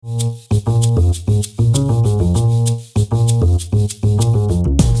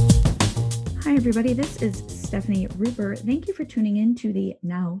Rupert. Thank you for tuning in to the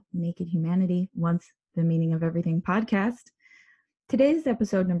Now Naked Humanity, Once the Meaning of Everything podcast. Today's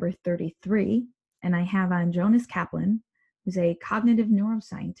episode number 33, and I have on Jonas Kaplan, who's a cognitive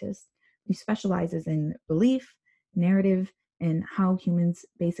neuroscientist who specializes in belief, narrative, and how humans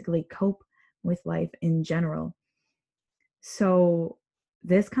basically cope with life in general. So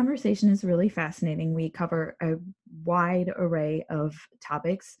this conversation is really fascinating. We cover a wide array of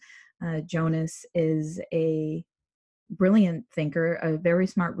topics. Jonas is a brilliant thinker, a very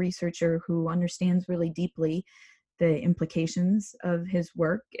smart researcher who understands really deeply the implications of his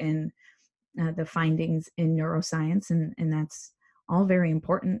work and the findings in neuroscience. And that's all very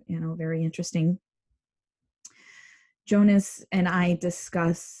important, very interesting. Jonas and I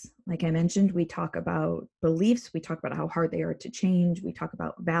discuss, like I mentioned, we talk about beliefs, we talk about how hard they are to change, we talk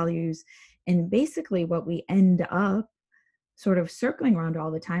about values, and basically what we end up sort of circling around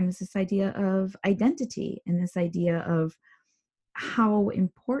all the time is this idea of identity and this idea of how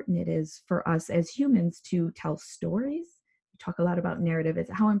important it is for us as humans to tell stories. We talk a lot about narrative.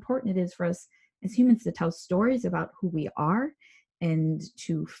 It's how important it is for us as humans to tell stories about who we are and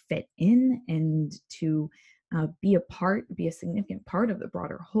to fit in and to be a significant part of the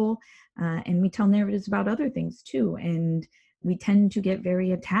broader whole. And we tell narratives about other things too. And we tend to get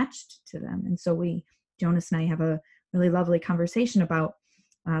very attached to them. And so Jonas and I have a really lovely conversation about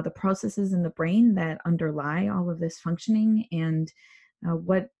the processes in the brain that underlie all of this functioning and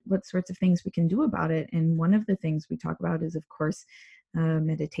what sorts of things we can do about it. And one of the things we talk about is, of course,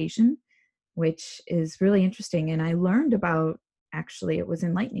 meditation, which is really interesting. And I learned about, actually, it was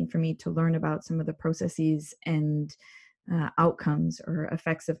enlightening for me to learn about some of the processes and outcomes or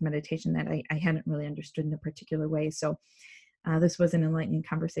effects of meditation that I hadn't really understood in a particular way. So this was an enlightening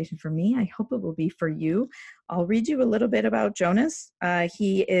conversation for me. I hope it will be for you. I'll read you a little bit about Jonas.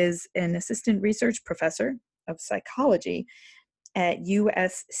 He is an assistant research professor of psychology at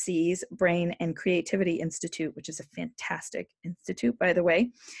USC's Brain and Creativity Institute, which is a fantastic institute, by the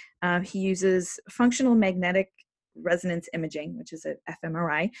way. He uses functional magnetic resonance imaging, which is an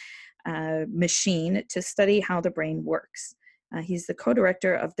fMRI machine to study how the brain works. He's the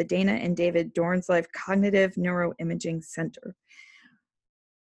co-director of the Dana and David Dornslife Cognitive Neuroimaging Center.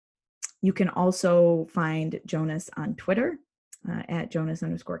 You can also find Jonas on Twitter at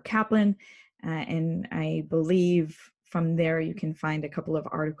Jonas_Kaplan. And I believe from there you can find a couple of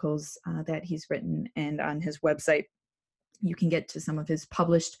articles that he's written. And on his website, you can get to some of his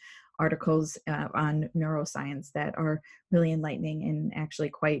published articles on neuroscience that are really enlightening and actually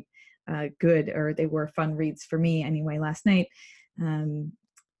quite good, or they were fun reads for me anyway last night,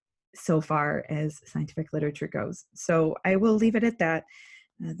 so far as scientific literature goes. So I will leave it at that.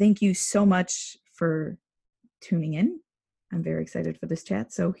 Thank you so much for tuning in. I'm very excited for this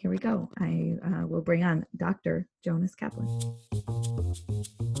chat. So here we go. I will bring on Dr. Jonas Kaplan.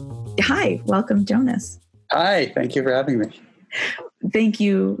 Hi, welcome, Jonas. Hi, thank you for having me. Thank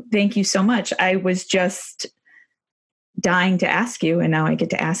you so much. I was just dying to ask you, and now I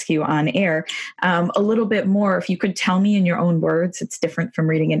get to ask you on air, a little bit more. If you could tell me in your own words, it's different from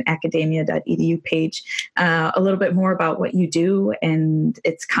reading an academia.edu page, a little bit more about what you do and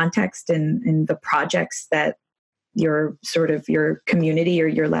its context and the projects that your community or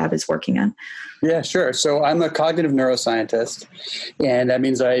your lab is working on. Yeah, sure. So I'm a cognitive neuroscientist, and that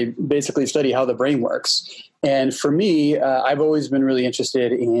means I basically study how the brain works. And for me, I've always been really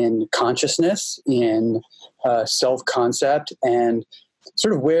interested in consciousness, in self-concept, and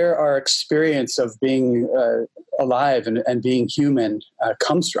sort of where our experience of being alive and being human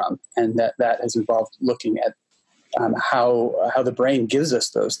comes from. And that has involved looking at how the brain gives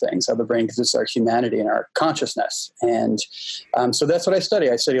us those things, how the brain gives us our humanity and our consciousness. And so that's what I study.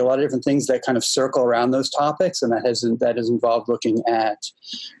 I study a lot of different things that kind of circle around those topics, and that has involved looking at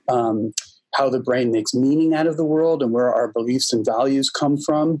how the brain makes meaning out of the world and where our beliefs and values come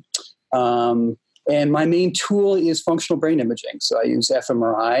from. And my main tool is functional brain imaging. So I use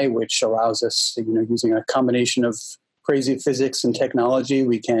fMRI, which allows us, using a combination of crazy physics and technology,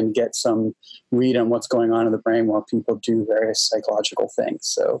 we can get some read on what's going on in the brain while people do various psychological things.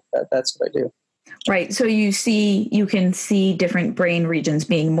 So that's what I do. Right. So you can see different brain regions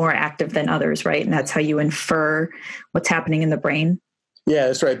being more active than others, right? And that's how you infer what's happening in the brain. Yeah,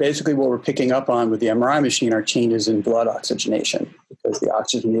 that's right. Basically, what we're picking up on with the MRI machine are changes in blood oxygenation, because the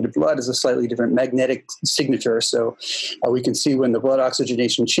oxygenated blood is a slightly different magnetic signature. So we can see when the blood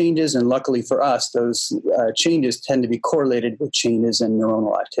oxygenation changes, and luckily for us, those changes tend to be correlated with changes in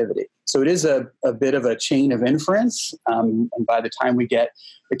neuronal activity. So it is a bit of a chain of inference, and by the time we get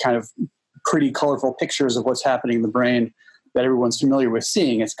the kind of pretty colorful pictures of what's happening in the brain, that everyone's familiar with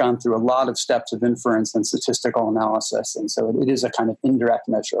seeing. It's gone through a lot of steps of inference and statistical analysis. And so it is a kind of indirect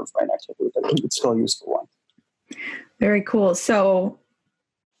measure of brain activity, but it's still a useful one. Very cool. So,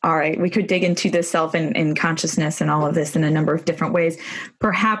 all right, we could dig into the self and consciousness and all of this in a number of different ways.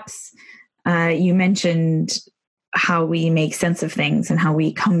 Perhaps you mentioned how we make sense of things and how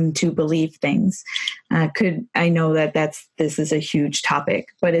we come to believe things. I know that this is a huge topic,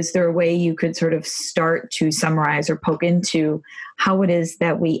 but is there a way you could sort of start to summarize or poke into how it is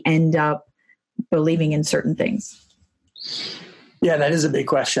that we end up believing in certain things? Yeah, that is a big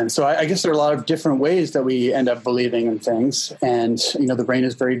question. So I guess there are a lot of different ways that we end up believing in things. And, the brain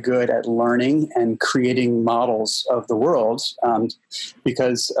is very good at learning and creating models of the world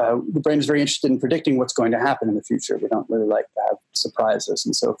because the brain is very interested in predicting what's going to happen in the future. We don't really like to have surprises.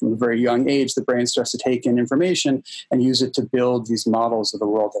 And so from a very young age, the brain starts to take in information and use it to build these models of the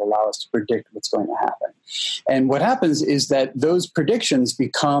world that allow us to predict what's going to happen. And what happens is that those predictions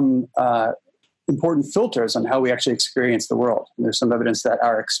become important filters on how we actually experience the world. And there's some evidence that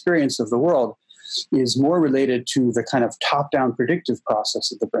our experience of the world is more related to the kind of top-down predictive process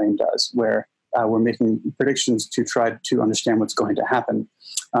that the brain does, where we're making predictions to try to understand what's going to happen.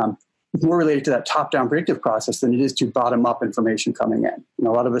 More related to that top-down predictive process than it is to bottom-up information coming in.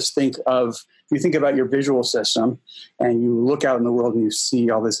 A lot of us think of, if you think about your visual system and you look out in the world and you see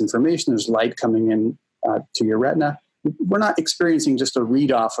all this information, there's light coming in to your retina. We're not experiencing just a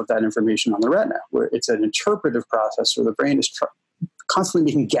read off of that information on the retina, where it's an interpretive process where the brain is constantly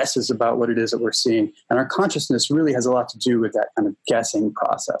making guesses about what it is that we're seeing. And our consciousness really has a lot to do with that kind of guessing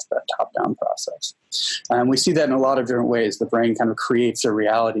process, that top-down process. And we see that in a lot of different ways. The brain kind of creates a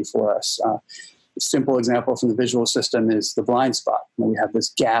reality for us. A simple example from the visual system is the blind spot. We have this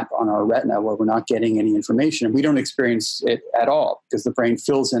gap on our retina where we're not getting any information, and we don't experience it at all because the brain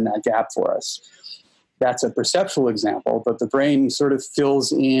fills in that gap for us. That's a perceptual example, but the brain sort of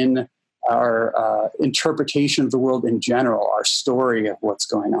fills in our interpretation of the world in general, our story of what's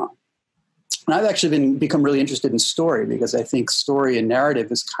going on. And I've actually become really interested in story because I think story and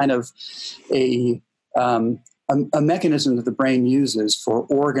narrative is kind of a mechanism that the brain uses for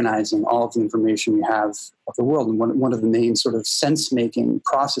organizing all of the information we have of the world. And one of the main sort of sense-making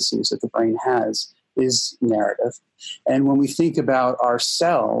processes that the brain has is narrative. And when we think about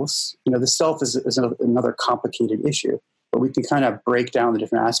ourselves, the self is another complicated issue, but we can kind of break down the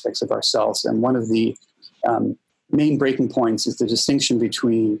different aspects of ourselves. And one of the main breaking points is the distinction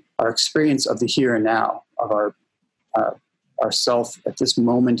between our experience of the here and now, of our self at this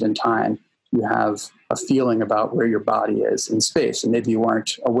moment in time. You have a feeling about where your body is in space, and maybe you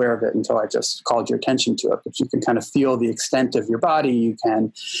weren't aware of it until I just called your attention to it, but you can kind of feel the extent of your body. You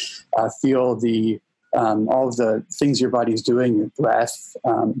can feel all of the things your body is doing, your breath,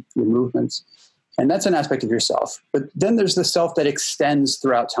 your movements. And that's an aspect of yourself. But then there's the self that extends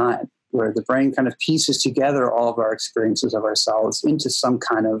throughout time, where the brain kind of pieces together all of our experiences of ourselves into some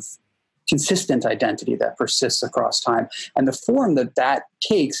kind of consistent identity that persists across time. And the form that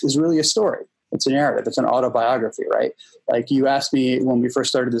takes is really a story. It's a narrative. It's an autobiography, right? Like you asked me when we first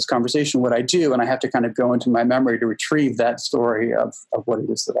started this conversation what I do, and I have to kind of go into my memory to retrieve that story of what it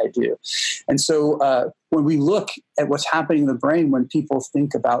is that I do. And so when we look at what's happening in the brain when people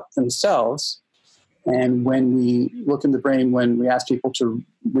think about themselves, and when we look in the brain, when we ask people to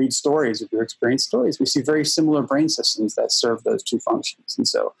read stories, if you're experiencing stories, we see very similar brain systems that serve those two functions. And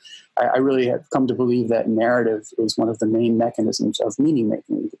so I really have come to believe that narrative is one of the main mechanisms of meaning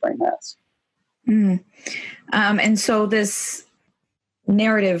making that the brain has. And so this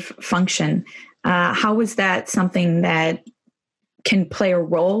narrative function, how is that something that can play a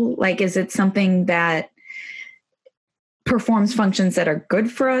role? Like, is it something that performs functions that are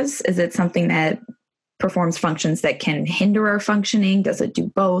good for us? Is it something that performs functions that can hinder our functioning? Does it do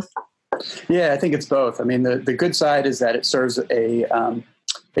both? Yeah, I think it's both. I mean, the good side is that it serves a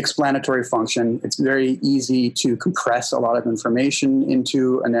explanatory function. It's very easy to compress a lot of information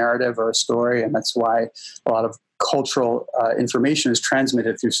into a narrative or a story, and that's why a lot of cultural information is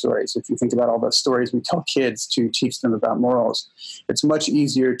transmitted through stories. If you think about all the stories we tell kids to teach them about morals, it's much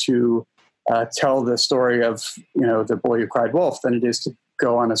easier to tell the story of the boy who cried wolf than it is to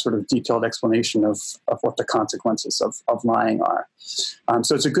go on a sort of detailed explanation of what the consequences of lying are.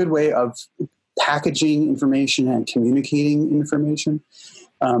 So it's a good way of packaging information and communicating information.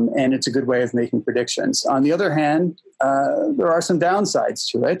 And it's a good way of making predictions. On the other hand, there are some downsides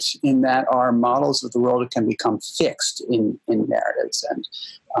to it in that our models of the world can become fixed in narratives, and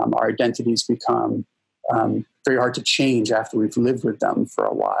our identities become very hard to change after we've lived with them for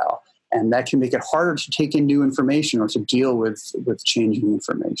a while. And that can make it harder to take in new information or to deal with changing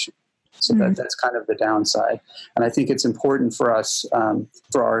information. So that's kind of the downside. And I think it's important for us,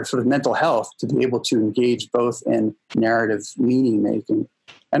 for our sort of mental health, to be able to engage both in narrative meaning making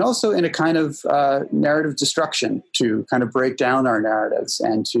and also in a kind of narrative destruction, to kind of break down our narratives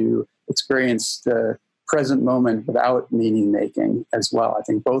and to experience the present moment without meaning making as well. I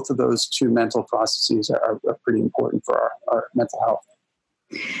think both of those two mental processes are pretty important for our mental health.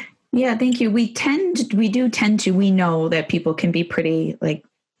 Yeah, thank you. We know that people can be pretty like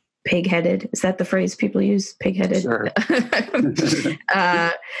pig-headed. Is that the phrase people use? Pig-headed? Sure.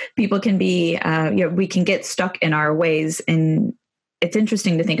 People can be, we can get stuck in our ways. And it's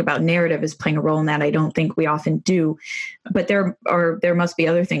interesting to think about narrative as playing a role in that. I don't think we often do, but there must be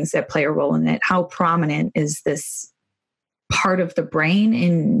other things that play a role in it. How prominent is this part of the brain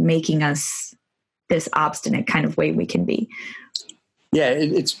in making us this obstinate kind of way we can be? Yeah,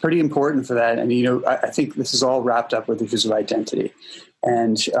 it's pretty important for that. And, I think this is all wrapped up with issues of identity.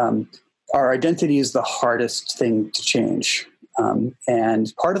 And our identity is the hardest thing to change.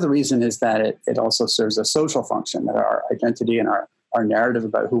 And part of the reason is that it also serves a social function, that our identity and our narrative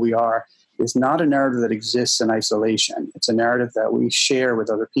about who we are is not a narrative that exists in isolation. It's a narrative that we share with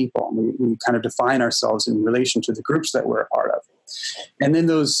other people. We kind of define ourselves in relation to the groups that we're a part of. And then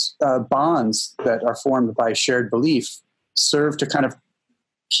those bonds that are formed by shared belief serve to kind of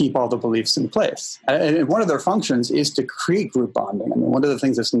keep all the beliefs in place. And one of their functions is to create group bonding. I mean, one of the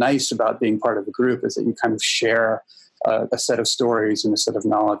things that's nice about being part of a group is that you kind of share a set of stories and a set of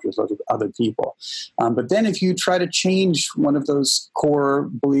knowledge with other people. But then if you try to change one of those core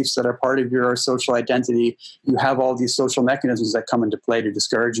beliefs that are part of your social identity, you have all these social mechanisms that come into play to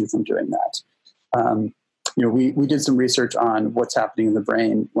discourage you from doing that. We did some research on what's happening in the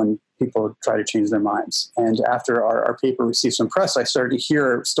brain when people try to change their minds. And after our paper received some press, I started to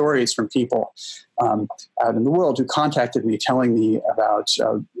hear stories from people out in the world who contacted me telling me about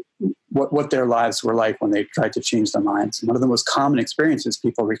what their lives were like when they tried to change their minds. And one of the most common experiences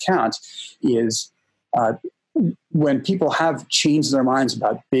people recount is when people have changed their minds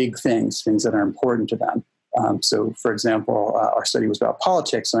about big things that are important to them. So, for example, our study was about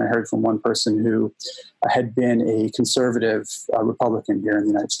politics, and I heard from one person who had been a conservative Republican here in the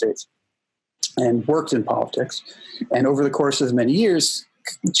United States and worked in politics, and over the course of many years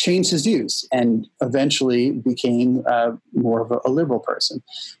changed his views and eventually became more of a liberal person.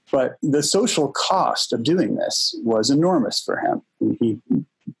 But the social cost of doing this was enormous for him. He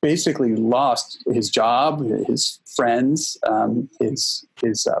basically lost his job, his friends,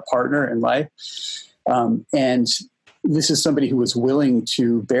 his partner in life. And this is somebody who was willing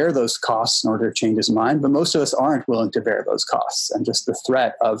to bear those costs in order to change his mind, but most of us aren't willing to bear those costs. And just the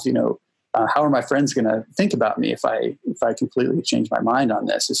threat of, how are my friends going to think about me if I completely change my mind on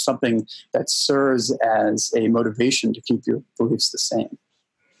this is something that serves as a motivation to keep your beliefs the same.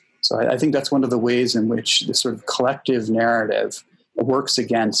 So I think that's one of the ways in which this sort of collective narrative works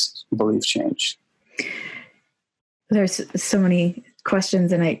against belief change. There's so many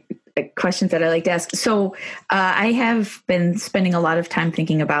questions questions that I like to ask. So I have been spending a lot of time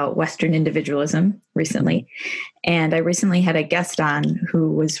thinking about Western individualism recently. And I recently had a guest on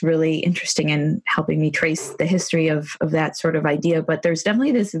who was really interesting in helping me trace the history of that sort of idea. But there's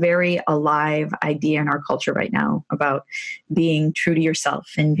definitely this very alive idea in our culture right now about being true to yourself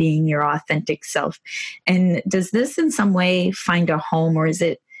and being your authentic self. And does this in some way find a home, or is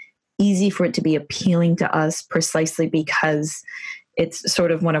it easy for it to be appealing to us precisely because it's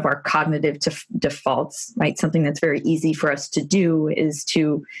sort of one of our cognitive defaults, right? Something that's very easy for us to do is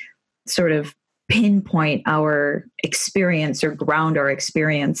to sort of pinpoint our experience or ground our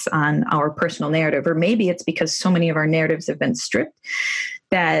experience on our personal narrative. Or maybe it's because so many of our narratives have been stripped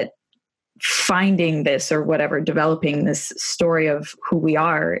that finding this or whatever, developing this story of who we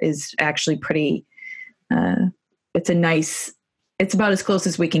are is actually pretty, it's about as close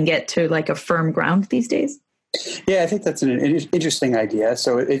as we can get to like a firm ground these days. Yeah, I think that's an interesting idea.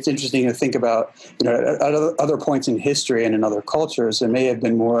 So it's interesting to think about, at other points in history and in other cultures, there may have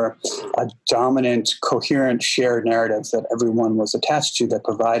been more dominant, coherent, shared narratives that everyone was attached to that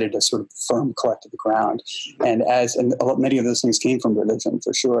provided a sort of firm collective ground. And many of those things came from religion,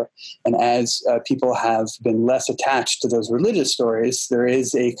 for sure. And as people have been less attached to those religious stories, there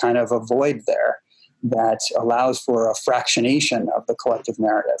is a kind of a void there that allows for a fractionation of the collective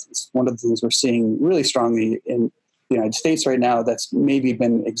narrative. It's one of the things we're seeing really strongly in the United States right now that's maybe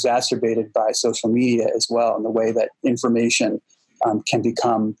been exacerbated by social media as well, in the way that information can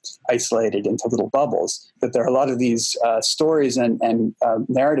become isolated into little bubbles. That there are a lot of these stories and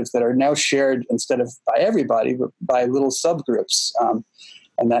narratives that are now shared instead of by everybody, but by little subgroups.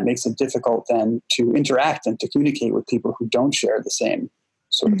 And that makes it difficult then to interact and to communicate with people who don't share the same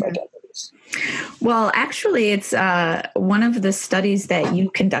sort of identity. beliefs? Well, actually, it's one of the studies that you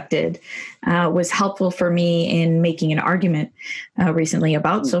conducted was helpful for me in making an argument recently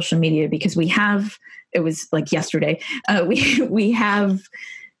about social media, because it was like yesterday, we have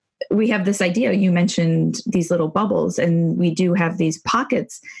this idea. You mentioned these little bubbles, and we do have these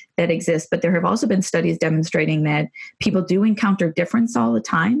pockets that exist, but there have also been studies demonstrating that people do encounter difference all the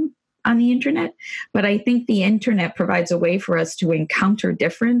time on the internet. But I think the internet provides a way for us to encounter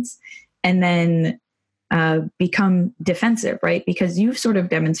difference and then become defensive, right? Because you've sort of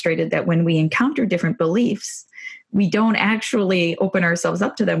demonstrated that when we encounter different beliefs, we don't actually open ourselves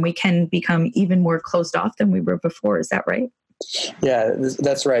up to them. We can become even more closed off than we were before. Is that right? Yeah,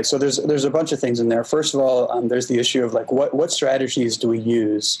 that's right. So there's a bunch of things in there. First of all, there's the issue of like what strategies do we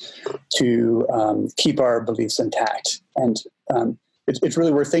use to keep our beliefs intact? And it's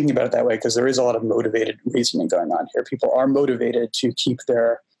really worth thinking about it that way, because there is a lot of motivated reasoning going on here. People are motivated to keep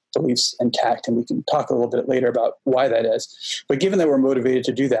their beliefs intact, and we can talk a little bit later about why that is. But given that we're motivated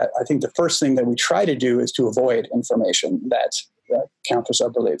to do that, I think the first thing that we try to do is to avoid information that counters our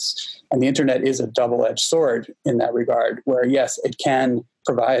beliefs. And the internet is a double-edged sword in that regard, where yes, it can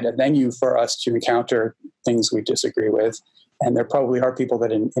provide a venue for us to encounter things we disagree with. And there probably are people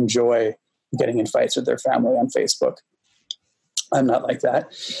that enjoy getting in fights with their family on Facebook. I'm not like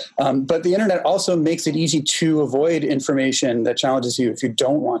that. But the internet also makes it easy to avoid information that challenges you. If you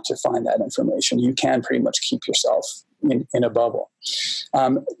don't want to find that information, you can pretty much keep yourself in a bubble.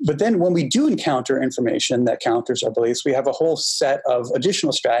 But then when we do encounter information that counters our beliefs, we have a whole set of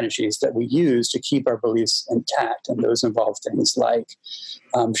additional strategies that we use to keep our beliefs intact. And those involve things like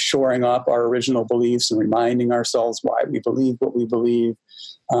shoring up our original beliefs and reminding ourselves why we believe what we believe,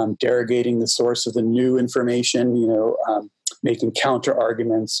 derogating the source of the new information, making counter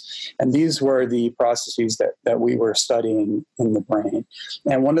arguments. And these were the processes that we were studying in the brain.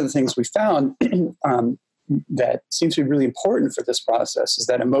 And one of the things we found that seems to be really important for this process is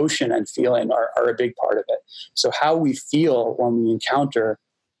that emotion and feeling are a big part of it. So how we feel when we encounter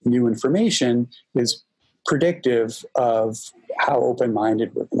new information is predictive of how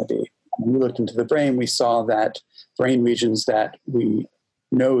open-minded we're going to be. When we looked into the brain, we saw that brain regions that we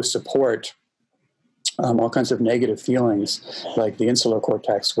know support all kinds of negative feelings, like the insular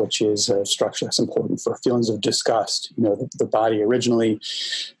cortex, which is a structure that's important for feelings of disgust. The body originally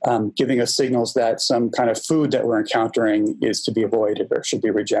giving us signals that some kind of food that we're encountering is to be avoided or should be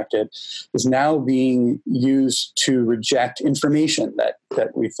rejected, is now being used to reject information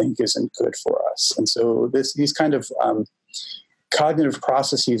that we think isn't good for us. And so these kind of cognitive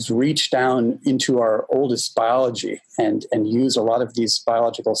processes reach down into our oldest biology and use a lot of these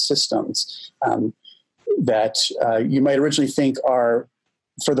biological systems that you might originally think are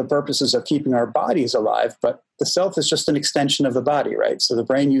for the purposes of keeping our bodies alive, but the self is just an extension of the body, right? So the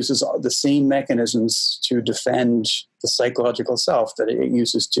brain uses the same mechanisms to defend the psychological self that it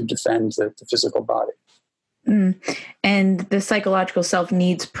uses to defend the physical body. And the psychological self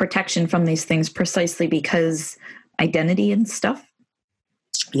needs protection from these things precisely because identity and stuff?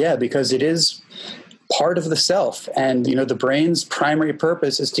 Yeah, because it is part of the self. And, the brain's primary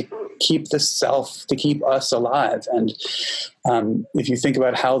purpose is to keep the self, to keep us alive. And if you think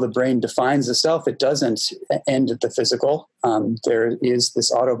about how the brain defines the self, it doesn't end at the physical. There is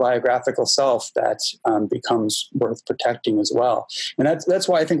this autobiographical self that becomes worth protecting as well. And that's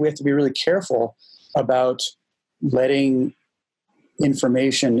why I think we have to be really careful about letting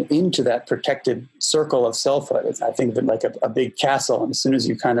information into that protected circle of selfhood. I think of it like a big castle, and as soon as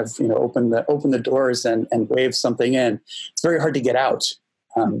you kind of open the doors and wave something in, it's very hard to get out.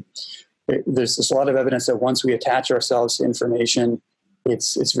 There's a lot of evidence that once we attach ourselves to information,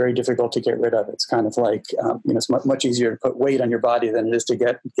 it's very difficult to get rid of. It's kind of like it's much easier to put weight on your body than it is to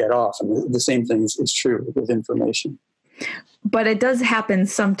get off. And the same thing is true with information. But it does happen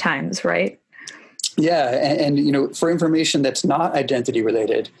sometimes, right? Yeah, and for information that's not identity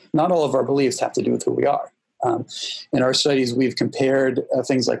related, not all of our beliefs have to do with who we are. In our studies, we've compared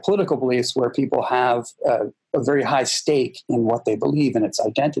things like political beliefs, where people have a very high stake in what they believe, and it's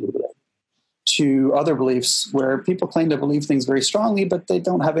identity related, to other beliefs where people claim to believe things very strongly, but they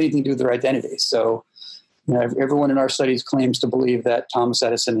don't have anything to do with their identity. So, everyone in our studies claims to believe that Thomas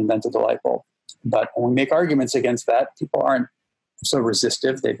Edison invented the light bulb, but when we make arguments against that, people aren't so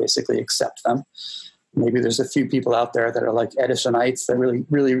resistive. They basically accept them. Maybe there's a few people out there that are like Edisonites that really,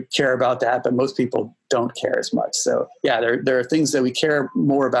 really care about that, but most people don't care as much. So yeah, there are things that we care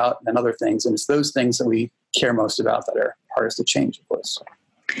more about than other things. And it's those things that we care most about that are hardest to change, of course.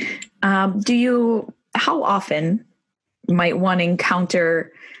 How often might one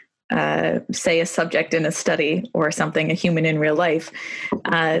encounter say a subject in a study or something, a human in real life,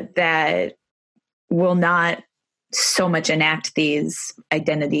 that will not so much enact these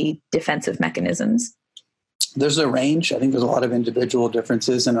identity defensive mechanisms? There's a range. I think there's a lot of individual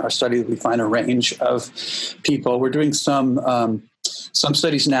differences in our study. We find a range of people. We're doing some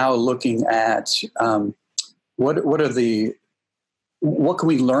studies now looking at what can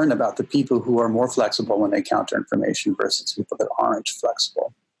we learn about the people who are more flexible when they encounter information versus people that aren't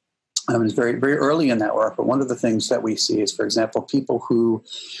flexible. It's very, very early in that work, but one of the things that we see is, for example, people who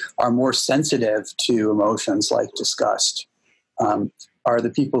are more sensitive to emotions like disgust are the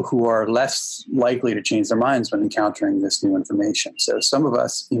people who are less likely to change their minds when encountering this new information. So some of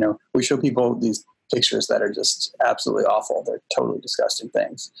us, we show people these pictures that are just absolutely awful. They're totally disgusting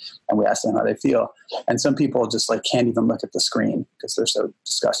things. And we ask them how they feel. And some people just can't even look at the screen because they're so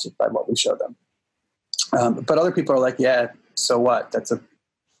disgusted by what we show them. But other people are like, yeah, so what? That's a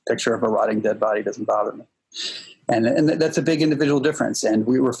picture of a rotting dead body, doesn't bother me. And that's a big individual difference. And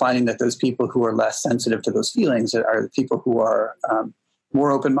we were finding that those people who are less sensitive to those feelings are the people who are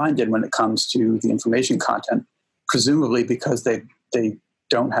more open-minded when it comes to the information content, presumably because they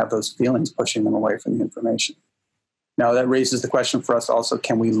don't have those feelings pushing them away from the information. Now, that raises the question for us also,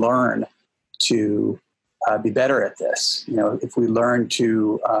 can we learn to be better at this? If we learn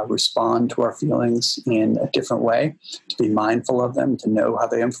to respond to our feelings in a different way, to be mindful of them, to know how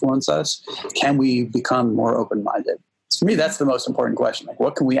they influence us, can we become more open-minded? For me, that's the most important question.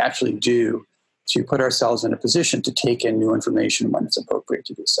 What can we actually do to put ourselves in a position to take in new information when it's appropriate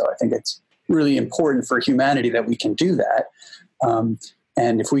to do so? I think it's really important for humanity that we can do that.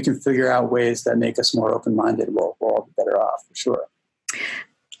 And if we can figure out ways that make us more open-minded, we'll all be better off, for sure.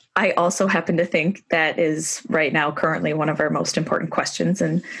 I also happen to think that is right now currently one of our most important questions.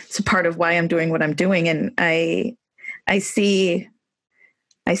 And it's a part of why I'm doing what I'm doing. And I see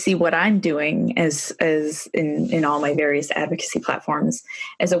what I'm doing as in all my various advocacy platforms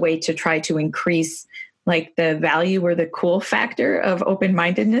as a way to try to increase the value or the cool factor of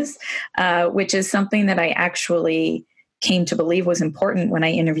open-mindedness, which is something that I actually came to believe was important when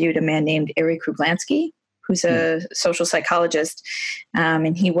I interviewed a man named Eric Kruglansky, who's a social psychologist,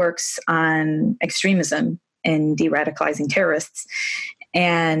 and he works on extremism and de-radicalizing terrorists.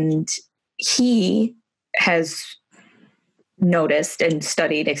 And he has noticed and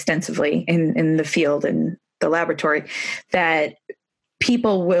studied extensively in the field, in the laboratory, that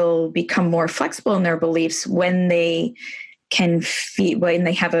people will become more flexible in their beliefs when they when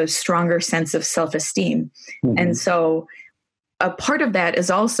they have a stronger sense of self-esteem. Mm-hmm. And so a part of that is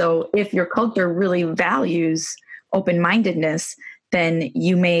also, if your culture really values open-mindedness, then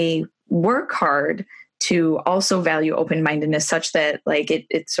you may work hard to also value open-mindedness such that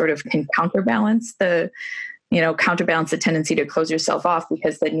it sort of can counterbalance the tendency to close yourself off,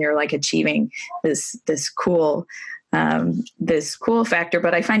 because then you're achieving this cool factor.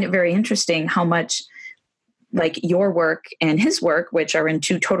 But I find it very interesting how much your work and his work, which are in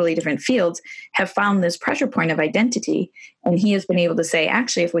two totally different fields, have found this pressure point of identity. And he has been able to say,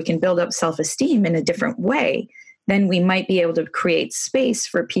 actually, if we can build up self-esteem in a different way, then we might be able to create space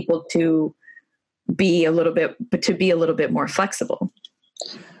for people to be a little bit more flexible.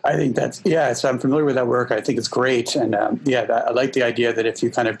 I think so I'm familiar with that work. I think it's great. And I like the idea that if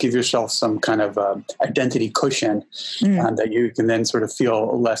you kind of give yourself some kind of identity cushion, that you can then sort of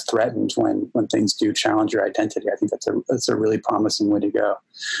feel less threatened when things do challenge your identity. I think that's a really promising way to go.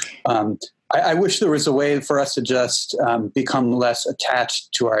 I wish there was a way for us to just become less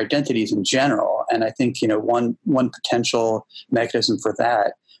attached to our identities in general. And I think, one potential mechanism for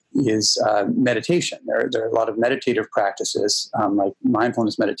that is meditation. There are a lot of meditative practices, like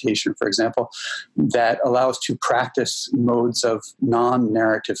mindfulness meditation, for example, that allow us to practice modes of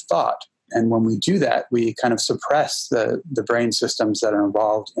non-narrative thought. And when we do that, we kind of suppress the brain systems that are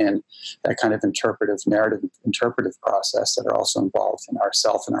involved in that kind of interpretive process that are also involved in our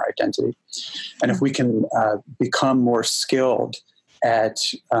self and our identity. And if we can become more skilled at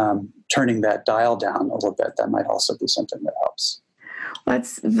turning that dial down a little bit, that might also be something that helps.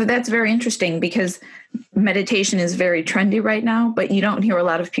 That's very interesting, because meditation is very trendy right now, but you don't hear a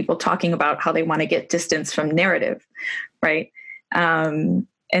lot of people talking about how they want to get distance from narrative, right?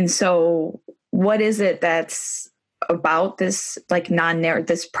 And so what is it that's about this non-narrative,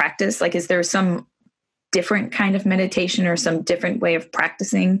 this practice? Is there some different kind of meditation or some different way of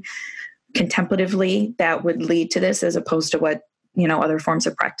practicing contemplatively that would lead to this, as opposed to what, other forms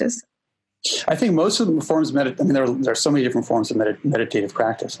of practice? I think most of the forms of there are so many different forms of meditative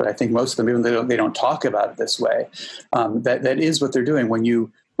practice, but I think most of them, even though they don't talk about it this way, that is what they're doing. When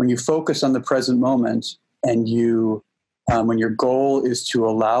you focus on the present moment and you when your goal is to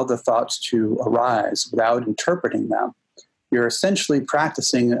allow the thoughts to arise without interpreting them, you're essentially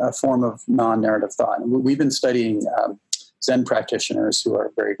practicing a form of non-narrative thought. And we've been studying Zen practitioners who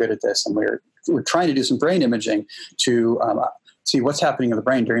are very good at this, and we're trying to do some brain imaging to see what's happening in the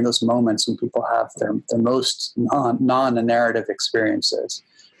brain during those moments when people have their most non-narrative experiences.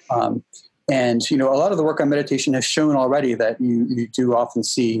 And, a lot of the work on meditation has shown already that you do often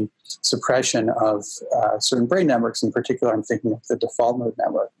see suppression of certain brain networks. In particular, I'm thinking of the default mode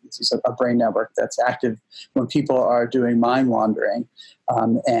network. This is a brain network that's active when people are doing mind wandering,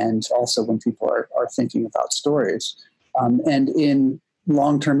 and also when people are thinking about stories. And in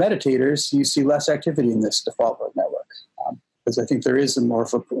long-term meditators, you see less activity in this default mode network, because I think there is more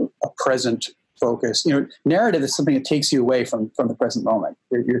of a present focus. Narrative is something that takes you away from the present moment.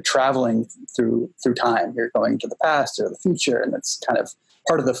 You're traveling through time. You're going to the past or the future, and that's kind of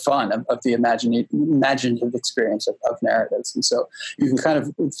part of the fun of the imaginative experience of narratives. And so you can kind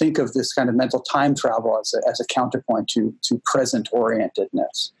of think of this kind of mental time travel as a counterpoint to present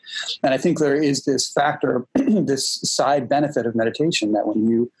orientedness. And I think there is this factor, this side benefit of meditation, that when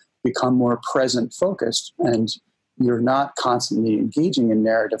you become more present focused and you're not constantly engaging in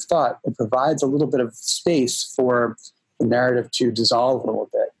narrative thought, it provides a little bit of space for the narrative to dissolve a little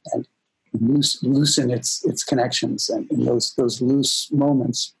bit and loosen its connections. And in those loose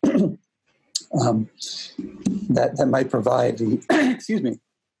moments that might provide the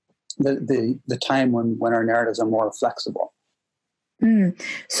the time when our narratives are more flexible.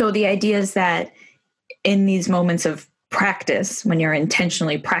 So the idea is that in these moments of practice, when you're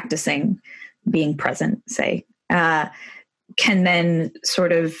intentionally practicing being present, say, can then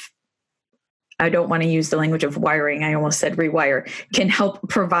sort of, I don't want to use the language of wiring, I almost said rewire, can help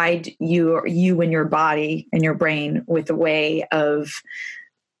provide you and your body and your brain with a way of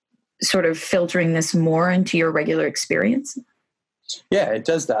sort of filtering this more into your regular experience? Yeah, it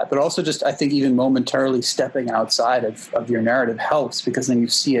does that. But also just, I think, even momentarily stepping outside of your narrative helps, because then you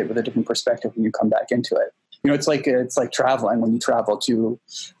see it with a different perspective when you come back into it. It's like traveling. When you travel to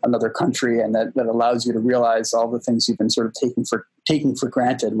another country, and that allows you to realize all the things you've been sort of taking for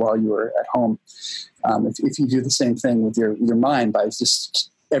granted while you were at home. If you do the same thing with your mind by just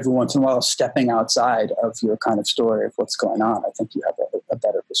every once in a while stepping outside of your kind of story of what's going on, I think you have a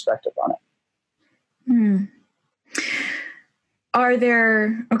better perspective on it. Are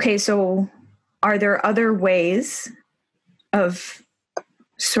there other ways of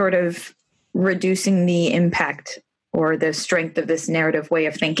sort of reducing the impact or the strength of this narrative way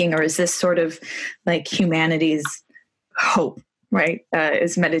of thinking, or is this sort of like humanity's hope, right?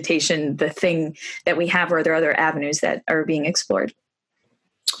 Is meditation the thing that we have, or are there other avenues that are being explored?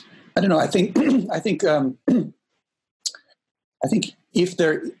 I don't know. I think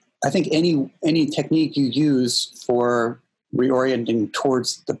any technique you use for reorienting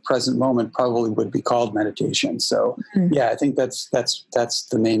towards the present moment probably would be called meditation. So yeah, I think that's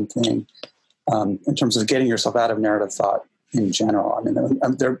the main thing in terms of getting yourself out of narrative thought in general. I mean,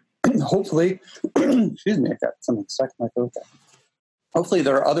 there hopefully, excuse me, I got something stuck in my throat there. Hopefully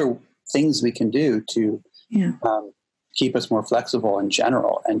there are other things we can do to keep us more flexible in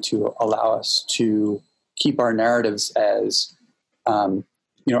general, and to allow us to keep our narratives as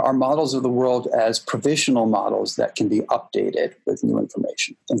our models of the world as provisional models that can be updated with new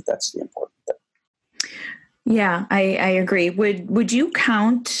information. I think that's the important thing. Yeah, I agree. Would you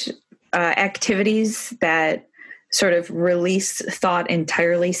count activities that sort of release thought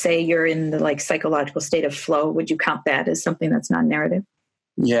entirely? Say you're in the psychological state of flow. Would you count that as something that's non-narrative?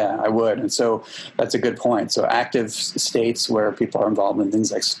 Yeah, I would. And so that's a good point. So active states where people are involved in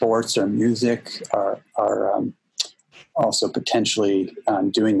things like sports or music are also potentially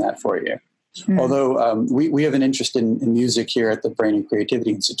doing that for you. Although we have an interest in music here at the Brain and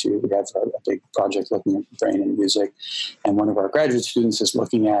Creativity Institute. We have a big project looking at brain and music. And one of our graduate students is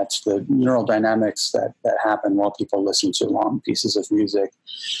looking at the neural dynamics that happen while people listen to long pieces of music.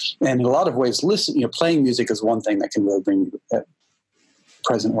 And in a lot of ways, playing music is one thing that can really bring you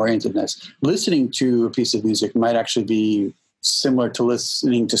present orientedness. Listening to a piece of music might actually be similar to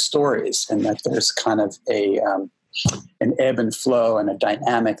listening to stories, and that there's kind of an ebb and flow and a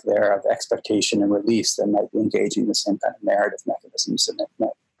dynamic there of expectation and release that might be engaging the same kind of narrative mechanisms in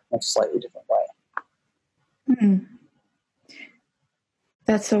a slightly different way.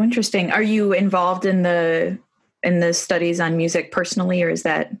 That's so interesting. Are you involved in the studies on music personally, or is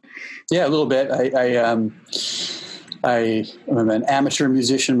that? Yeah, a little bit. I'm an amateur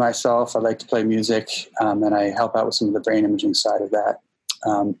musician myself. I like to play music, and I help out with some of the brain imaging side of that.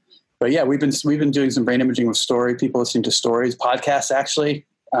 But yeah, we've been doing some brain imaging with people listening to stories, podcasts actually.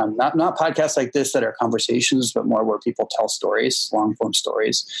 not podcasts like this that are conversations, but more where people tell stories, long form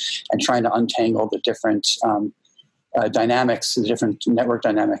stories, and trying to untangle the different dynamics, the different network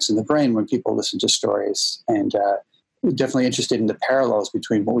dynamics in the brain when people listen to stories. And definitely interested in the parallels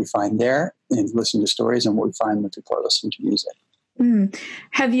between what we find there and listening to stories and what we find when people are listening to music.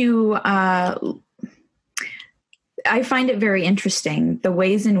 Have you, I find it very interesting, the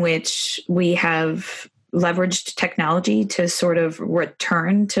ways in which we have leveraged technology to sort of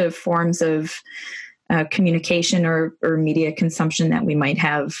return to forms of communication or media consumption that we might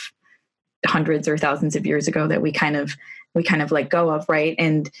have hundreds or thousands of years ago that we kind of let go of, right?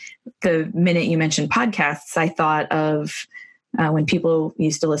 And the minute you mentioned podcasts, I thought of when people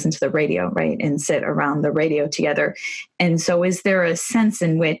used to listen to the radio, right, and sit around the radio together. And so is there a sense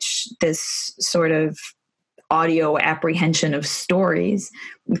in which this sort of audio apprehension of stories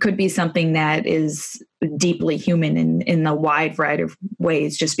could be something that is deeply human in a wide variety of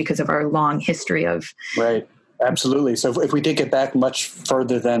ways just because of our long history of... Right. Absolutely. So if we take it back much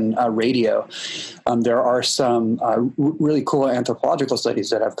further than radio, there are some really cool anthropological studies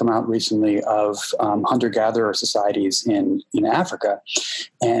that have come out recently of hunter-gatherer societies in Africa,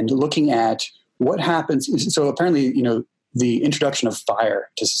 and looking at what happens. So apparently, the introduction of fire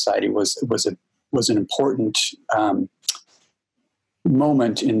to society was an important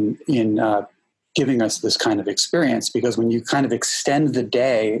moment in giving us this kind of experience, because when you kind of extend the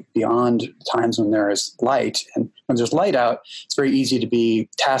day beyond times when there is light, and when there's light out, it's very easy to be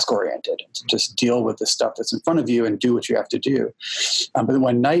task oriented, to just deal with the stuff that's in front of you and do what you have to do. But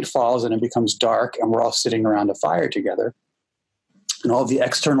when night falls and it becomes dark and we're all sitting around a fire together and all the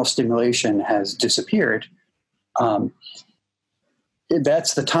external stimulation has disappeared,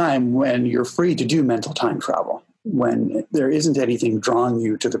 that's the time when you're free to do mental time travel, when there isn't anything drawing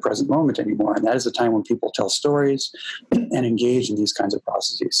you to the present moment anymore. And that is the time when people tell stories and engage in these kinds of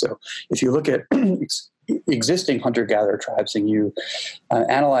processes. So if you look at existing hunter-gatherer tribes and you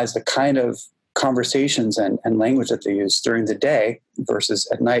analyze the kind of conversations and language that they use during the day versus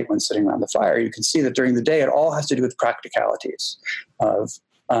at night when sitting around the fire, you can see that during the day it all has to do with practicalities of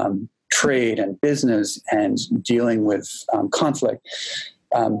trade and business and dealing with conflict.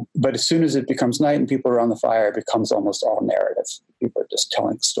 But as soon as it becomes night and people are on the fire, it becomes almost all narrative. People are just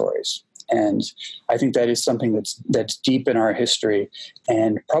telling stories. And I think that is something that's deep in our history,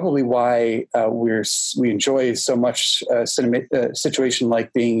 and probably why we enjoy so much a situation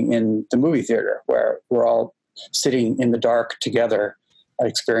like being in the movie theater, where we're all sitting in the dark together,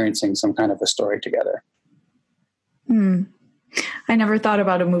 experiencing some kind of a story together. I never thought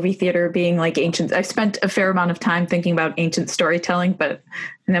about a movie theater being like ancient. I spent a fair amount of time thinking about ancient storytelling, but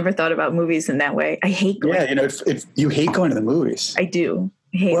I never thought about movies in that way. I hate going. Yeah, if you hate going to the movies. I do.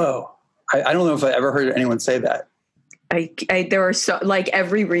 I hate Whoa. I don't know if I ever heard anyone say that. There are so, like,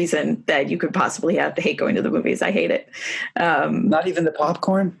 every reason that you could possibly have to hate going to the movies. I hate it. Not even the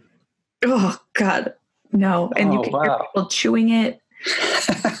popcorn? Oh, God. No. And you can hear people chewing it.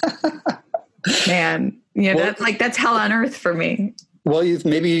 Man. Yeah, well, that's hell on earth for me. Well,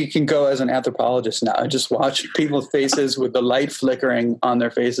 maybe you can go as an anthropologist now. Just watch people's faces with the light flickering on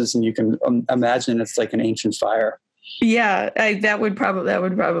their faces, and you can imagine it's like an ancient fire. Yeah, that would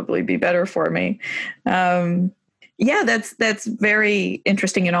probably be better for me. Yeah, that's very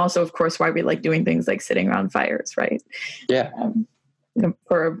interesting, and also, of course, why we like doing things like sitting around fires, right? Yeah.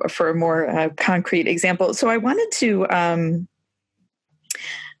 For a more concrete example, so I wanted to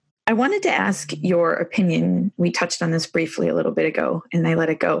ask your opinion. We touched on this briefly a little bit ago, and I let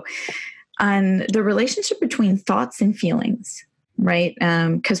it go, on the relationship between thoughts and feelings, right?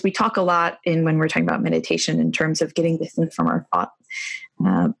 Because we talk a lot when we're talking about meditation in terms of getting distance from our thoughts.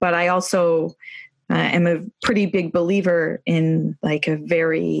 But I also am a pretty big believer in like a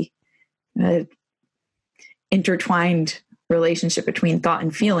very intertwined relationship between thought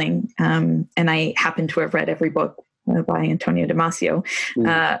and feeling. And I happen to have read every book by Antonio Damasio.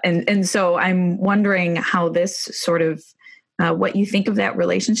 And so I'm wondering how this sort of, what you think of that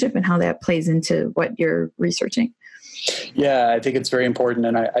relationship and how that plays into what you're researching. Yeah, I think it's very important.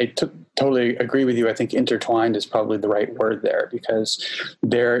 And I totally agree with you. I think intertwined is probably the right word there, because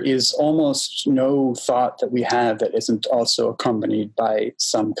there is almost no thought that we have that isn't also accompanied by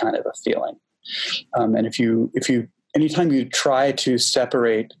some kind of a feeling. And anytime you try to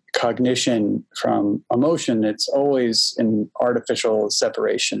separate cognition from emotion, it's always an artificial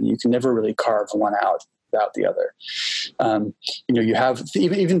separation. You can never really carve one out without the other. You have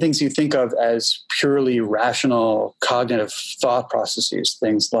even things you think of as purely rational cognitive thought processes,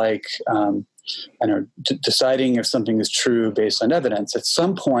 things like deciding if something is true based on evidence. At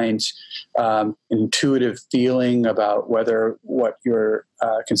some point, intuitive feeling about whether what you're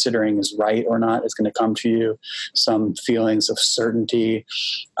considering is right or not is going to come to you. Some feelings of certainty,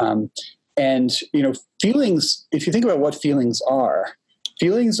 and feelings. If you think about what feelings are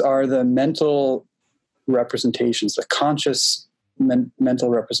the mental representations, the conscious mental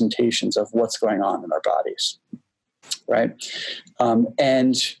representations of what's going on in our bodies, right?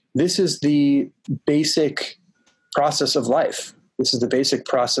 And this is the basic process of life. This is the basic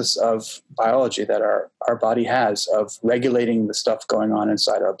process of biology that our body has, of regulating the stuff going on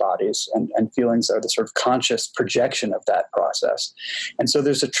inside our bodies. And feelings are the sort of conscious projection of that process. And so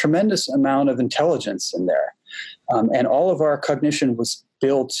there's a tremendous amount of intelligence in there. And all of our cognition was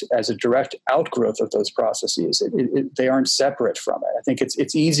built as a direct outgrowth of those processes. They aren't separate from it. I think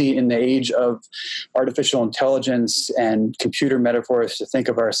it's easy in the age of artificial intelligence and computer metaphors to think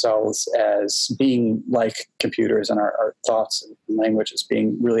of ourselves as being like computers, and our thoughts and language as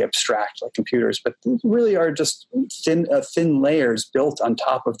being really abstract like computers. But these really are just thin layers built on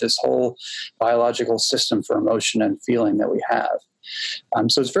top of this whole biological system for emotion and feeling that we have.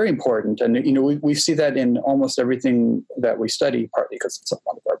 So it's very important. And, we see that in almost everything that we study, partly because it's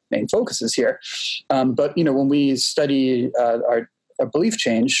one of our main focuses here. But, when we study our belief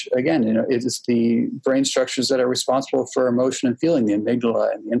change, again, it is the brain structures that are responsible for emotion and feeling, the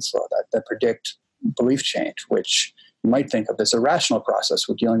amygdala and the insula, that predict belief change, which you might think of as a rational process.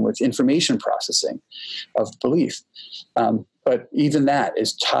 We're dealing with information processing of belief. But even that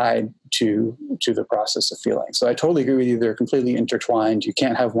is tied to the process of feeling. So I totally agree with you. They're completely intertwined. You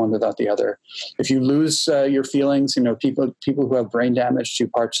can't have one without the other. If you lose your feelings, people who have brain damage to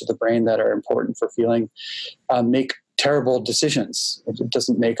parts of the brain that are important for feeling make terrible decisions. It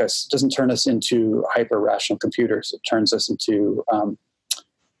doesn't turn us into hyper-rational computers. It turns us into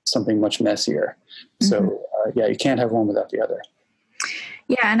something much messier. Mm-hmm. So you can't have one without the other.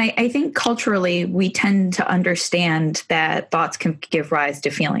 Yeah, and I think culturally we tend to understand that thoughts can give rise to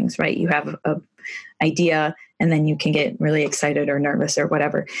feelings, right? You have an idea and then you can get really excited or nervous or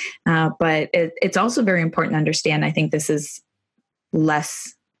whatever. But it's also very important to understand, I think this is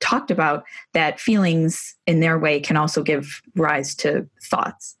less talked about, that feelings in their way can also give rise to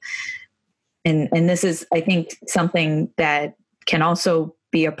thoughts. And this is, I think, something that can also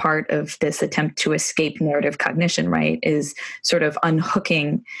be a part of this attempt to escape narrative cognition, right? Is sort of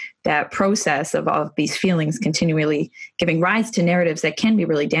unhooking that process of all of these feelings continually giving rise to narratives that can be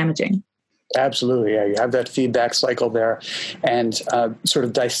really damaging. Absolutely. Yeah. You have that feedback cycle there, and sort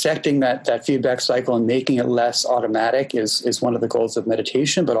of dissecting that feedback cycle and making it less automatic is one of the goals of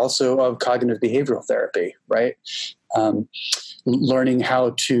meditation, but also of cognitive behavioral therapy, right? Learning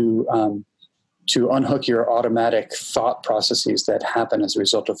how to unhook your automatic thought processes that happen as a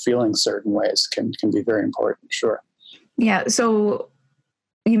result of feeling certain ways can be very important. Sure. Yeah. So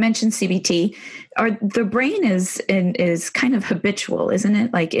you mentioned CBT. The brain is kind of habitual, isn't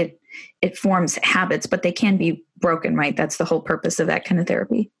it? Like it forms habits, but they can be broken, right? That's the whole purpose of that kind of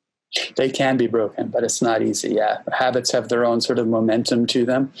therapy. They can be broken, but it's not easy. Yeah. Habits have their own sort of momentum to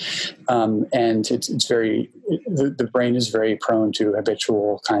them. And the brain is very prone to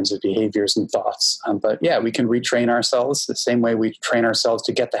habitual kinds of behaviors and thoughts. But yeah, we can retrain ourselves the same way we train ourselves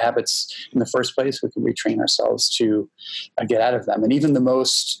to get the habits in the first place. We can retrain ourselves to get out of them. And even the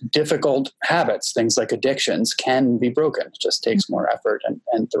most difficult habits, things like addictions, can be broken. It just takes more effort and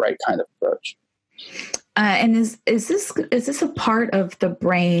the right kind of approach. And is this a part of the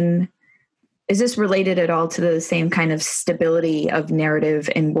brain? Is this related at all to the same kind of stability of narrative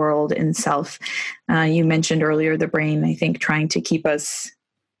and world and self? You mentioned earlier the brain, I think, trying to keep us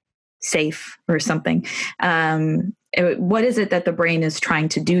safe or something. What is it that the brain is trying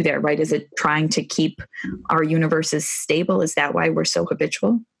to do there, right? Is it trying to keep our universes stable? Is that why we're so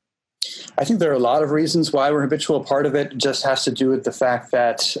habitual? I think there are a lot of reasons why we're habitual. Part of it just has to do with the fact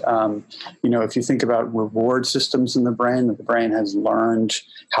that, if you think about reward systems in the brain has learned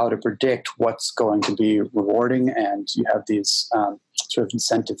how to predict what's going to be rewarding. And you have these sort of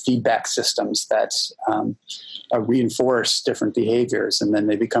incentive feedback systems that reinforce different behaviors, and then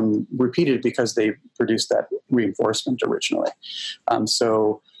they become repeated because they produce that reinforcement originally.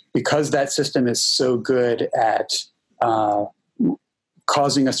 So because that system is so good at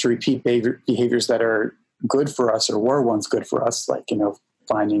causing us to repeat behaviors that are good for us or were once good for us, like,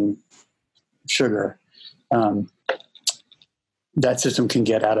 finding sugar. that system can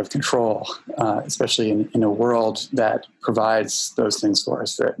get out of control, especially in a world that provides those things for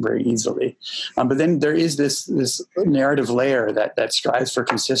us very, very easily. But then there is this narrative layer that strives for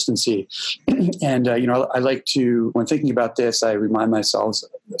consistency. And, I like to, when thinking about this, I remind myself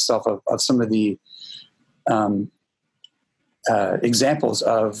of some of the examples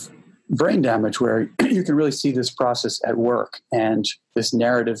of brain damage where you can really see this process at work and this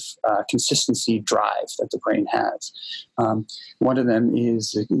narrative consistency drive that the brain has. One of them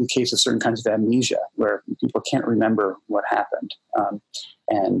is the case of certain kinds of amnesia where people can't remember what happened.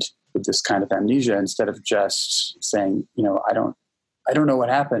 And with this kind of amnesia, instead of just saying, I don't know what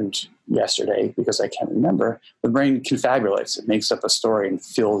happened yesterday because I can't remember, the brain confabulates. It makes up a story and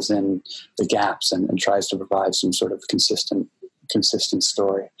fills in the gaps and tries to provide some sort of consistent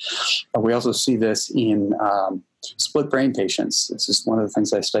story. We also see this in split brain patients. This is one of the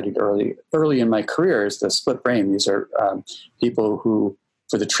things I studied early in my career is the split brain. These are people who,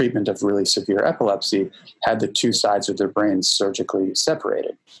 for the treatment of really severe epilepsy, had the two sides of their brains surgically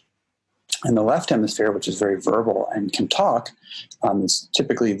separated. And the left hemisphere, which is very verbal and can talk, is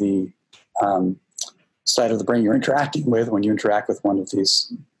typically the side of the brain you're interacting with when you interact with one of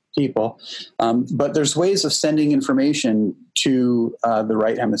these people. But there's ways of sending information to the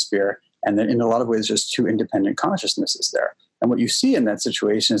right hemisphere, and then in a lot of ways, there's two independent consciousnesses there. And what you see in that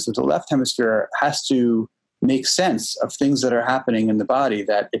situation is that the left hemisphere has to make sense of things that are happening in the body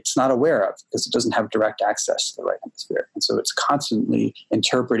that it's not aware of because it doesn't have direct access to the right hemisphere. And so it's constantly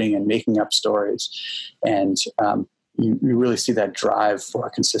interpreting and making up stories. And you really see that drive for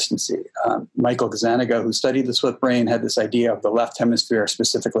consistency. Michael Gazzaniga, who studied the split brain, had this idea of the left hemisphere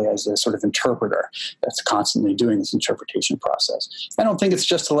specifically as a sort of interpreter that's constantly doing this interpretation process. I don't think it's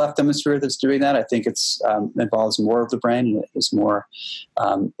just the left hemisphere that's doing that. I think it's involves more of the brain and it is more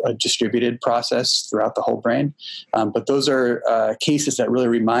a distributed process throughout the whole brain. But those are cases that really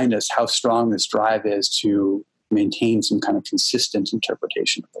remind us how strong this drive is to maintain some kind of consistent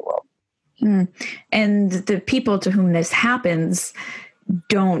interpretation of the world. And the people to whom this happens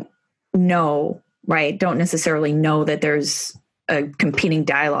don't know, right? Don't necessarily know that there's a competing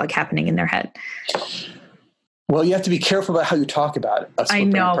dialogue happening in their head. Well, you have to be careful about how you talk about it. I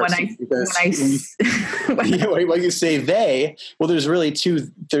know when you say they, well, there's really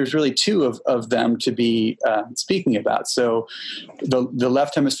two of them to be speaking about. So the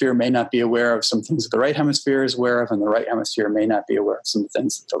left hemisphere may not be aware of some things that the right hemisphere is aware of, and the right hemisphere may not be aware of some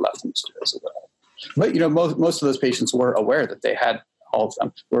things that the left hemisphere is aware of. But most of those patients were aware that they had all of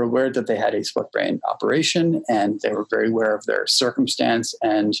them were aware that they had a split brain operation, and they were very aware of their circumstance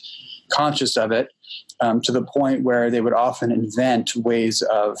and conscious of it. To the point where they would often invent ways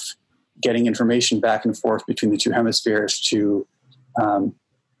of getting information back and forth between the two hemispheres to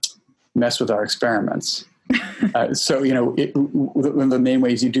mess with our experiments. So, one of the main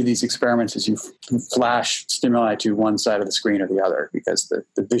ways you do these experiments is you flash stimuli to one side of the screen or the other because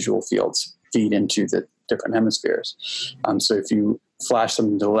the visual fields feed into the different hemispheres. So if you flash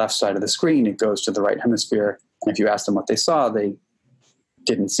them to the left side of the screen, it goes to the right hemisphere. And if you ask them what they saw, they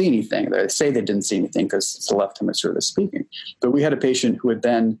didn't see anything. They say they didn't see anything because it's the left hemisphere that's speaking. But we had a patient who would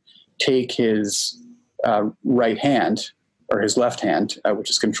then take his right hand or his left hand, which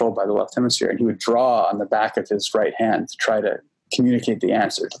is controlled by the left hemisphere, and he would draw on the back of his right hand to try to communicate the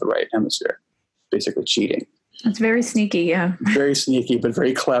answer to the right hemisphere, basically cheating. That's very sneaky, yeah. Very sneaky, but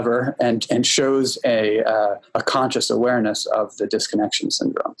very clever, and shows a conscious awareness of the disconnection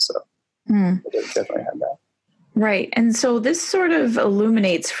syndrome. So I definitely had that. Right. And so this sort of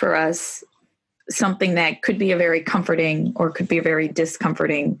illuminates for us something that could be a very comforting or could be a very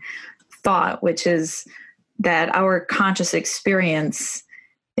discomforting thought, which is that our conscious experience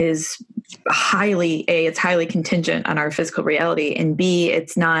is it's highly contingent on our physical reality, and B,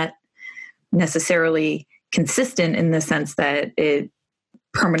 it's not necessarily consistent in the sense that it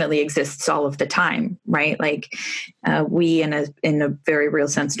permanently exists all of the time, right? Like we in a very real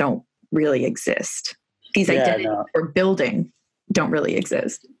sense don't really exist. These identities we're building don't really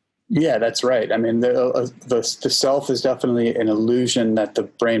exist. Yeah, that's right. I mean, the self is definitely an illusion that the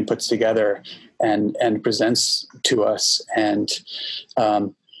brain puts together and presents to us. And,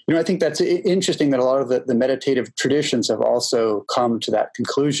 I think that's interesting that a lot of the meditative traditions have also come to that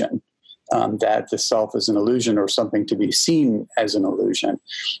conclusion, that the self is an illusion or something to be seen as an illusion.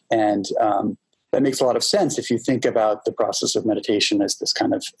 And that makes a lot of sense if you think about the process of meditation as this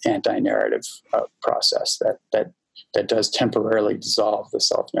kind of anti-narrative process that does temporarily dissolve the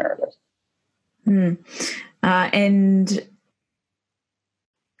self-narrative. And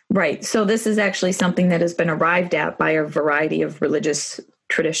right. So this is actually something that has been arrived at by a variety of religious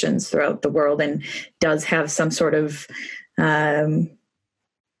traditions throughout the world and does have some sort of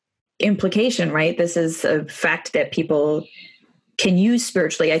implication, right? This is a fact that people can use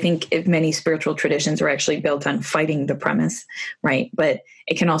spiritually. I think if many spiritual traditions are actually built on fighting the premise, right? But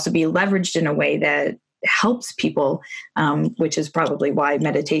it can also be leveraged in a way that helps people, which is probably why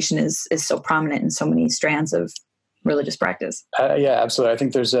meditation is so prominent in so many strands of religious practice. Yeah, absolutely. I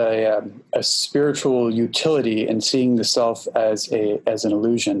think there's a spiritual utility in seeing the self as an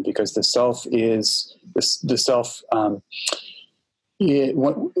illusion, because the self is the self. It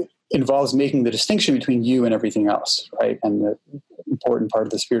involves making the distinction between you and everything else, right? And the important part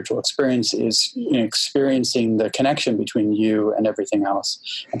of the spiritual experience is experiencing the connection between you and everything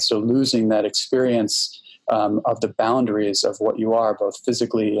else. And so losing that experience of the boundaries of what you are, both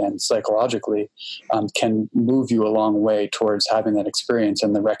physically and psychologically, can move you a long way towards having that experience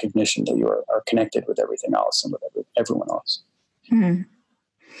and the recognition that you are connected with everything else and with everyone else. Mm-hmm.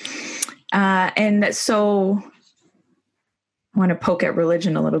 And so I want to poke at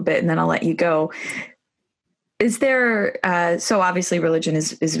religion a little bit, and then I'll let you go. Is there, so obviously religion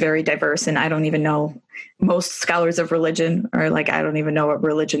is very diverse, and I don't even know, most scholars of religion are like, I don't even know what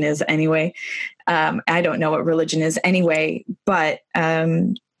religion is anyway. I don't know what religion is anyway, but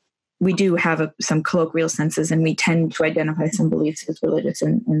we do have some colloquial senses, and we tend to identify some beliefs as religious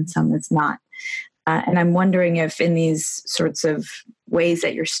and some as not. And I'm wondering if in these sorts of ways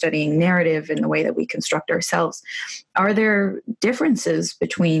that you're studying narrative and the way that we construct ourselves, are there differences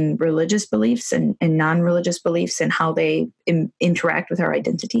between religious beliefs and non-religious beliefs and how they interact with our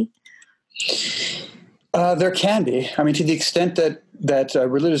identity? There can be. I mean, to the extent that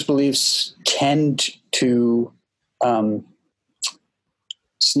religious beliefs tend to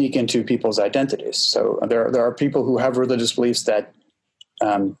sneak into people's identities. So there are people who have religious beliefs that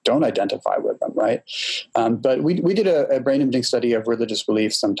don't identify with them, right? But we did a brain imaging study of religious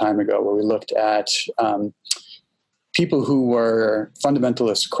beliefs some time ago, where we looked at people who were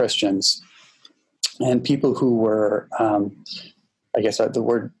fundamentalist Christians and people who were, I guess the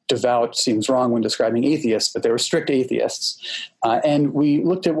word devout seems wrong when describing atheists, but they were strict atheists. And we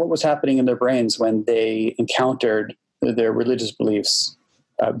looked at what was happening in their brains when they encountered their religious beliefs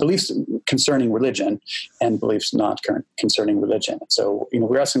concerning religion and beliefs not concerning religion. So,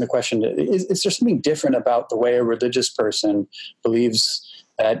 we're asking the question, is there something different about the way a religious person believes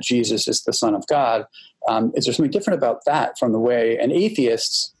that Jesus is the Son of God? Is there something different about that from the way an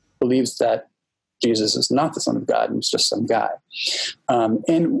atheist believes that Jesus is not the Son of God and it's just some guy?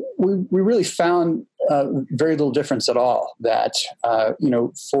 And we really found very little difference at all, that,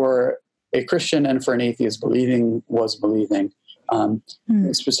 for a Christian and for an atheist, believing was believing.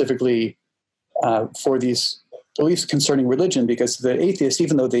 Specifically for these beliefs concerning religion, because the atheists,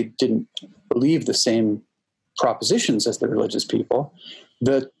 even though they didn't believe the same propositions as the religious people,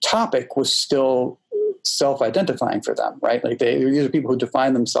 the topic was still self-identifying for them, right? Like these are people who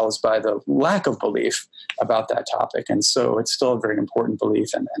define themselves by the lack of belief about that topic. And so it's still a very important belief,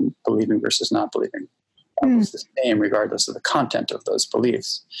 and believing versus not believing was the same regardless of the content of those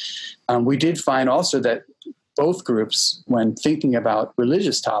beliefs. We did find also that both groups, when thinking about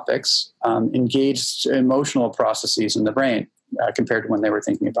religious topics, engaged emotional processes in the brain compared to when they were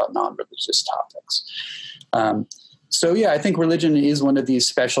thinking about non-religious topics. So, I think religion is one of these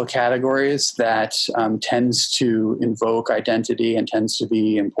special categories that tends to invoke identity and tends to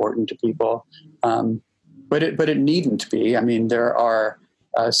be important to people. But it needn't be. I mean, there are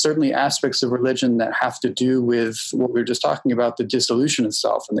certainly aspects of religion that have to do with what we were just talking about, the dissolution of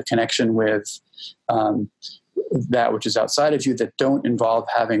self and the connection with that which is outside of you, that don't involve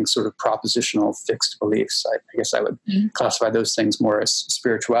having sort of propositional fixed beliefs. I guess I would classify those things more as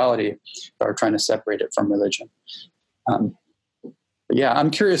spirituality, or trying to separate it from religion. I'm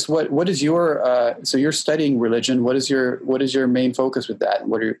curious, what is your, so you're studying religion. What is your main focus with that?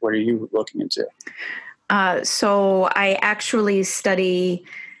 What are you looking into? So I actually study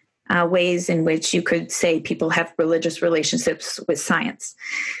ways in which you could say people have religious relationships with science.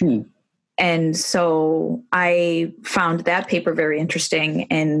 And so I found that paper very interesting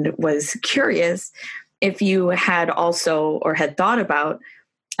and was curious if you had also or had thought about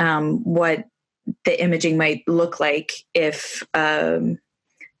what the imaging might look like if a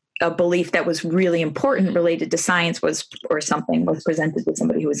belief that was really important related to science was presented to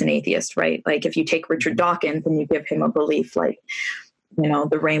somebody who was an atheist, right? Like if you take Richard Dawkins and you give him a belief like,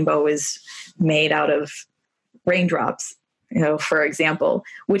 the rainbow is made out of raindrops, for example,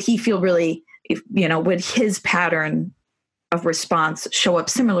 would he feel really, would his pattern of response show up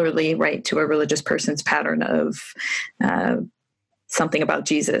similarly, right, to a religious person's pattern of something about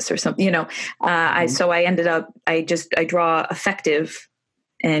Jesus or something, So I ended up, I draw affective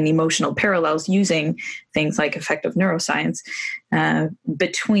and emotional parallels using things like affective neuroscience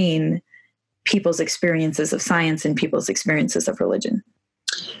between people's experiences of science and people's experiences of religion.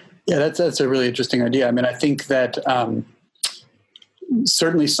 Yeah, that's a really interesting idea. I mean, I think that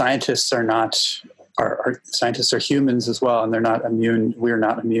certainly scientists are not, scientists are humans as well, and they're not immune. We're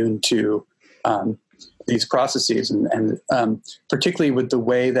not immune to these processes, and particularly with the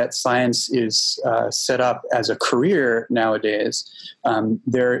way that science is set up as a career nowadays,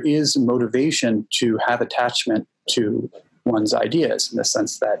 there is motivation to have attachment to one's ideas in the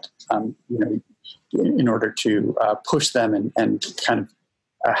sense that in order to push them and kind of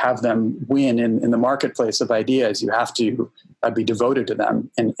have them win in the marketplace of ideas, you have to be devoted to them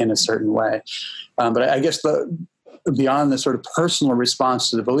in a certain way. But I guess beyond the sort of personal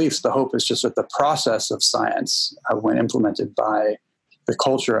response to the beliefs, the hope is just that the process of science, when implemented by the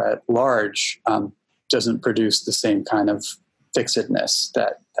culture at large, doesn't produce the same kind of fixedness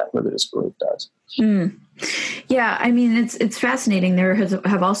that religious belief does. Mm. Yeah, I mean, it's fascinating. There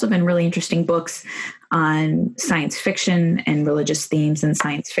have also been really interesting books on science fiction and religious themes in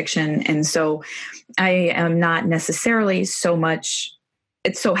science fiction. And so I am not necessarily so much,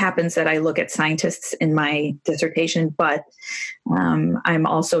 it so happens that I look at scientists in my dissertation, but I'm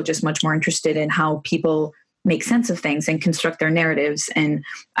also just much more interested in how people make sense of things and construct their narratives. And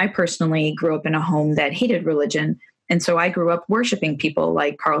I personally grew up in a home that hated religion. And so I grew up worshiping people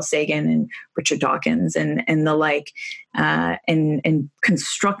like Carl Sagan and Richard Dawkins and the like, and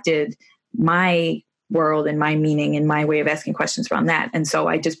constructed my world and my meaning and my way of asking questions around that. And so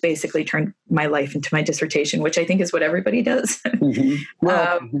I just basically turned my life into my dissertation, which I think is what everybody does. Mm-hmm.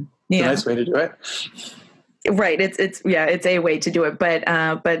 Well, it's a nice way to do it. Right. It's a way to do it. But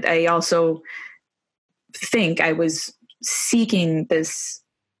I also think I was seeking this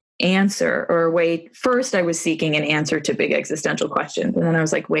answer or a way. First, I was seeking an answer to big existential questions. And then I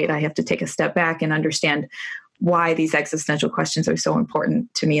was like, wait, I have to take a step back and understand why these existential questions are so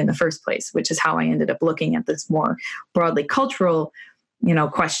important to me in the first place, which is how I ended up looking at this more broadly cultural,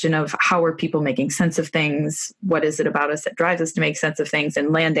 question of how are people making sense of things? What is it about us that drives us to make sense of things,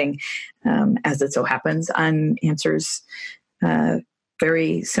 and landing, as it so happens, on answers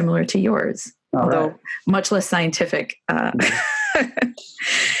very similar to yours, although much less scientific. I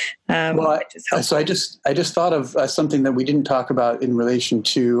just thought of something that we didn't talk about in relation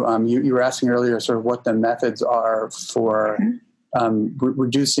to you were asking earlier, sort of what the methods are for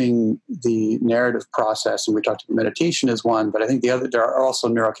reducing the narrative process, and we talked about meditation as one, but I think there are also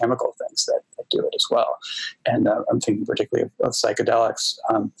neurochemical things that do it as well. And I'm thinking particularly of psychedelics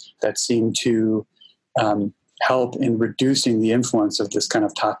that seem to help in reducing the influence of this kind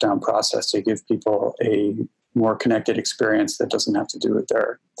of top-down process to give people a more connected experience that doesn't have to do with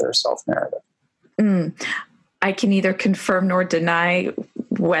their self-narrative. I can neither confirm nor deny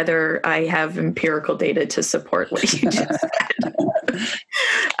whether I have empirical data to support what you just said.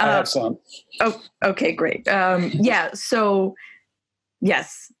 I have some. Oh, okay, great. So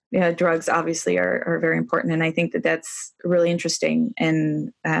yes, drugs obviously are very important. And I think that's really interesting.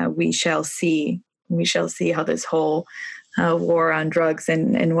 And we shall see how this whole war on drugs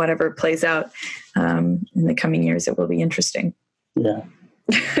and whatever plays out in the coming years. It will be interesting. Yeah.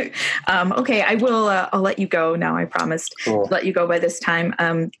 Okay, I'll let you go now. I promised to let you go by this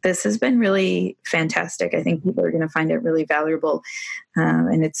time. This has been really fantastic. I think people are going to find it really valuable.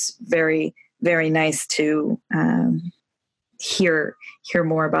 And it's very, very nice to hear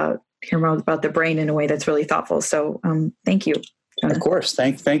more about the brain in a way that's really thoughtful. So thank you. Of course.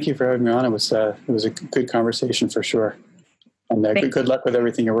 Thank you for having me on. It was a good conversation for sure. And good luck with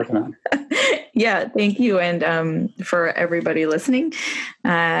everything you're working on. Yeah, thank you. And for everybody listening,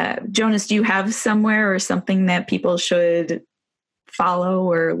 Jonas, do you have somewhere or something that people should follow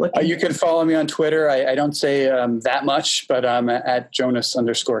or look at? You can follow me on Twitter. I don't say that much, but I'm at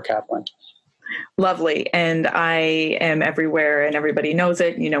Jonas_Kaplan. Lovely. And I am everywhere and everybody knows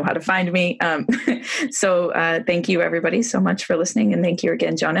it. You know how to find me. So thank you, everybody, so much for listening. And thank you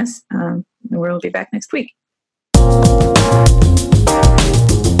again, Jonas. We'll be back next week.